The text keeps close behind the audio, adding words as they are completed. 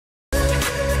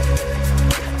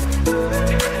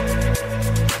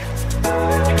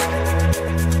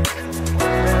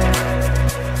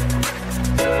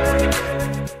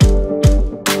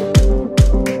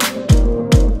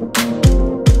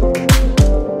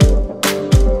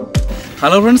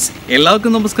Hello friends,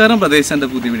 എല്ലാവർക്കും നമസ്കാരം. പ്രദേശത്തിൻ്റെ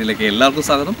പുതിയ വീഡിയോയിലേക്ക് എല്ലാവർക്കും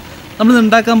സ്വാഗതം. നമ്മൾ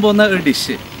ഉണ്ടാക്കാൻ പോകുന്ന ഒരു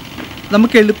ഡിഷ്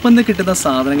നമുക്ക് എളുപ്പം കിട്ടുന്ന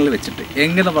സാധനങ്ങൾ വെച്ചിട്ട്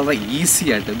എങ്ങനെ വളരെ ഈസി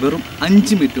ആയിട്ട് വെറും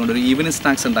 5 മിനിറ്റ് കൊണ്ട് ഒരു ഈവനിങ്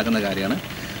സ്നാക്സ് ഉണ്ടാക്കുന്ന കാര്യമാണ്.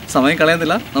 സമയം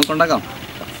കളയുന്നില്ല, നമുക്കുണ്ടാക്കാം.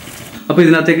 അപ്പോൾ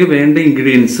ഇതിനകത്തേക്ക് വേണ്ട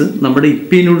ഇൻഗ്രീഡിയൻസ് നമ്മുടെ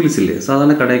ഇപ്പി നൂഡിൽസ് ഇല്ലേ,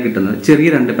 സാധാരണ കടയിൽ കിട്ടുന്ന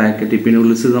ചെറിയ 2 പാക്കറ്റ് ഇപ്പി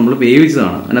നൂഡിൽസ് നമ്മൾ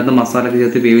വേവിച്ചതാണ്. അതിനകത്ത് മസാലയൊക്കെ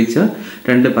ചേർത്ത് വേവിച്ച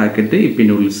 2 പാക്കറ്റ് ഇപ്പി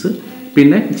നൂഡിൽസ്,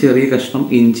 പിന്നെ ചെറിയ കഷ്ണം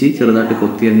ഇഞ്ചി ചെറുതായിട്ട്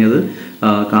കൊത്തിയരിഞ്ഞത്,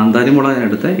 കാന്താരി മുളക്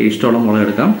എടുത്ത് ഇഷ്ടമുള്ള മുളക്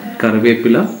എടുക്കാം,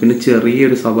 കറിവേപ്പില, പിന്നെ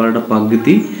ചെറിയൊരു സവാളയുടെ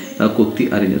പകുതി കൊത്തി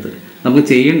അരിഞ്ഞത്. നമുക്ക്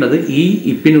ചെയ്യേണ്ടത് ഈ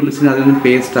ഇപ്പി നൂഡിൽസിനെ അതിൽ നിന്ന്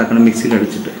പേസ്റ്റ് ആക്കണം മിക്സിയിൽ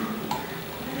അടിച്ചിട്ട്.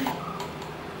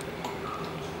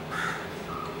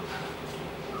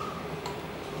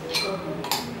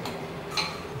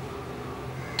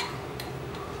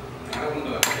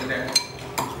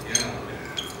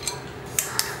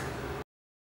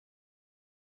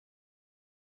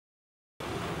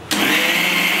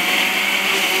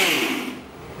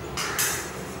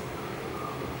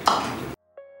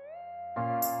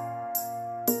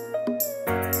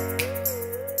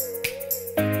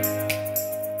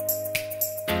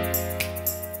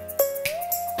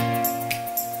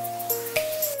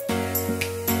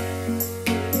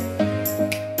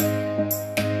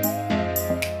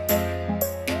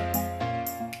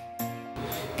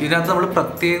 ഇതിനകത്ത് നമ്മൾ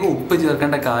പ്രത്യേക ഉപ്പ്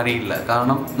ചേർക്കേണ്ട കാര്യമില്ല.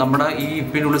 കാരണം നമ്മുടെ ഈ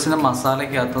ഇപ്പി നൂഡിൽസിൻ്റെ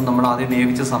മസാലയ്ക്കകത്ത് നമ്മൾ ആദ്യം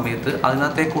വേവിച്ച സമയത്ത്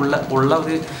അതിനകത്തേക്കുള്ള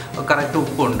ഒരു കറക്റ്റ്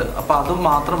ഉപ്പുണ്ട്. അപ്പോൾ അത്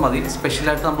മാത്രം മതി,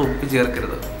 സ്പെഷ്യലായിട്ട് നമ്മൾ ഉപ്പ്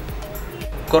ചേർക്കരുത്.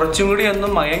 കുറച്ചും കൂടി ഒന്ന്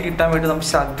മയം കിട്ടാൻ വേണ്ടി നമ്മൾ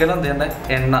ശകലം തേണ്ട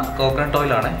എണ്ണ, കോക്കനട്ട്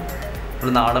ഓയിലാണ്,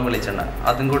 ഒരു നാടൻ വെളിച്ചെണ്ണ,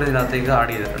 അതും കൂടി ഇതിനകത്തേക്ക്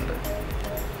ആഡ് ചെയ്തിട്ടുണ്ട്.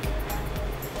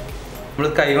 നമ്മൾ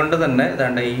കൈകൊണ്ട് തന്നെ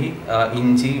വേണ്ട ഈ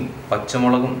ഇഞ്ചിയും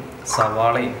പച്ചമുളകും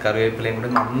സവാളയും കറിവേപ്പിലയും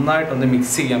കൂടി നന്നായിട്ടൊന്ന്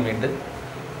മിക്സ് ചെയ്യാൻ വേണ്ടി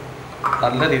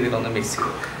നല്ല രീതിയിലൊന്ന് മിക്സ്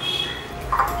ചെയ്തു.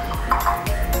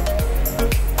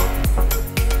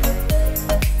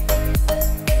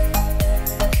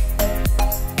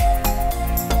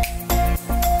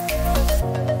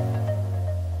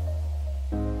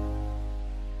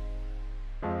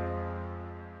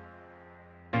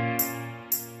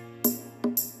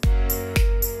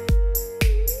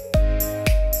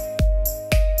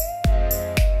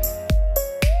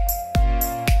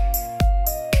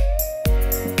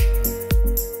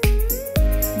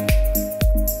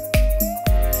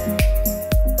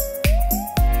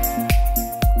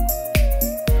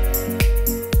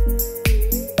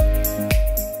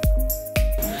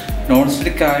 നോൺ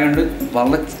സ്റ്റിക്ക് ആയതുകൊണ്ട്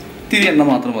വളരെ ഇത്തിരി എണ്ണ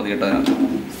മാത്രം മതി കേട്ടോ അതിനകത്ത്.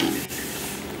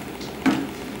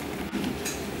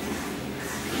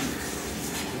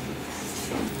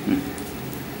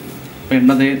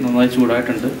 എണ്ണ നന്നായി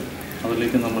ചൂടായിട്ടുണ്ട്.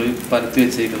 അതിലേക്ക് നമ്മൾ പരത്തി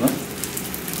വെച്ചേക്കുന്ന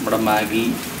നമ്മുടെ മാഗി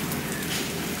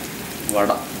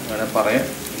വട വേണേൽ പറയാം,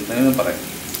 എന്തെങ്കിലും പറയാം.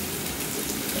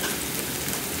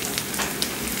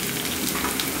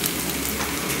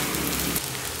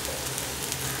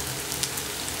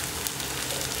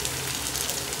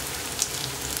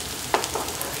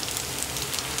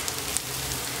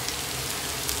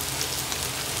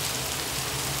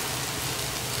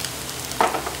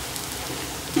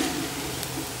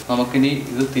 നമുക്കിനി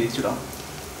ഇത് തിരിച്ചിടാം.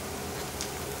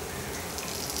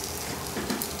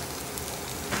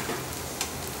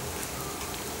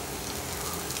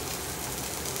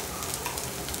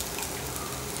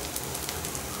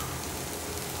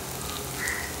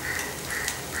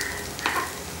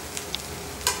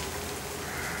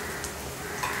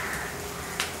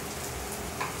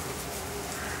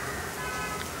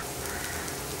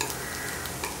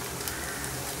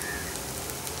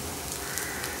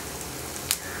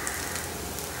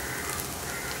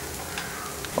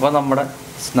 അപ്പോൾ നമ്മുടെ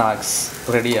സ്നാക്സ്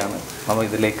റെഡിയാണ്. നമ്മൾ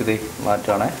ഇതിലേക്ക് ഇത്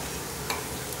മാറ്റുകയാണേ.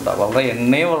 വളരെ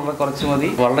എണ്ണയും വളരെ കുറച്ച് മതി.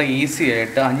 വളരെ ഈസി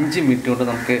ആയിട്ട് 5 മിനിറ്റ് കൊണ്ട്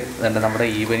നമുക്ക് നമ്മുടെ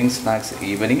ഈവനിങ് സ്നാക്സ്,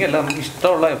 ഈവനിങ് അല്ല, നമുക്ക്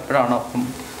ഇഷ്ടമുള്ള എപ്പോഴാണോ അപ്പം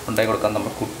ഉണ്ടാക്കി കൊടുക്കാം.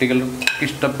 നമ്മൾ കുട്ടികൾക്ക്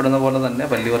ഇഷ്ടപ്പെടുന്ന പോലെ തന്നെ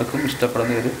വലിയവർക്കും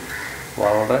ഇഷ്ടപ്പെടുന്ന ഒരു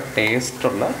വളരെ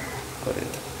ടേസ്റ്റുള്ള ഒരു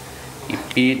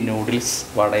ഇപ്പി നൂഡിൽസ്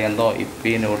വടയെന്നോ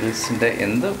ഇപ്പി നൂഡിൽസിൻ്റെ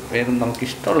എന്ത് പേരും നമുക്ക്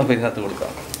ഇഷ്ടമുള്ള പേരിനകത്ത്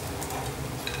കൊടുക്കാം.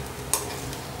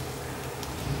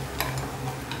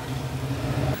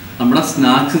 നമ്മുടെ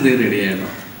സ്നാക്സ് ഇത് റെഡിയായിട്ടോ.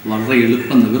 വളരെ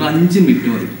എളുപ്പം, വെറും 5 മിനിറ്റ്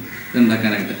മതി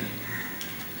ഇതുണ്ടാക്കാനായിട്ട്.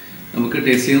 നമുക്ക്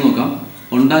ടേസ്റ്റ് ചെയ്ത് നോക്കാം.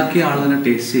 ഉണ്ടാക്കിയ ആൾ തന്നെ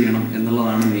ടേസ്റ്റ് ചെയ്യണം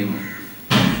എന്നുള്ളതാണ് നിയമം.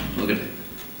 നോക്കട്ടെ.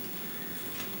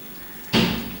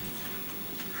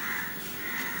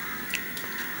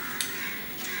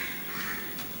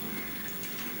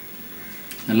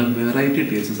 നല്ല വെറൈറ്റി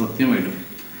ടേസ്റ്റ് സത്യമായിട്ടും.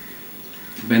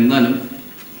 അപ്പം എന്തായാലും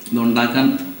ഇതുണ്ടാക്കാൻ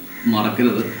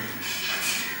മറക്കരുത്.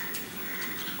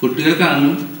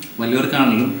 കുട്ടികൾക്കാണെങ്കിലും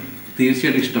വലിയവർക്കാണെങ്കിലും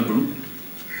തീർച്ചയായിട്ടും ഇഷ്ടപ്പെടും.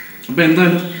 അപ്പോൾ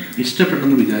എന്തായാലും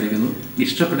ഇഷ്ടപ്പെട്ടെന്ന് വിചാരിക്കുന്നു.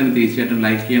 ഇഷ്ടപ്പെട്ടെങ്കിൽ തീർച്ചയായിട്ടും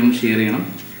ലൈക്ക് ചെയ്യണം, ഷെയർ ചെയ്യണം,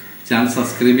 ചാനൽ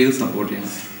സബ്സ്ക്രൈബ് ചെയ്ത് സപ്പോർട്ട്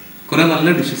ചെയ്യണം. കുറേ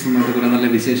നല്ല ഡിഷസുമായിട്ട് കുറേ നല്ല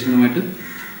വിശേഷങ്ങളുമായിട്ട്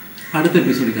അടുത്ത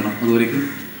എപ്പിസോഡിൽ കാണാം. അതുവരേക്കും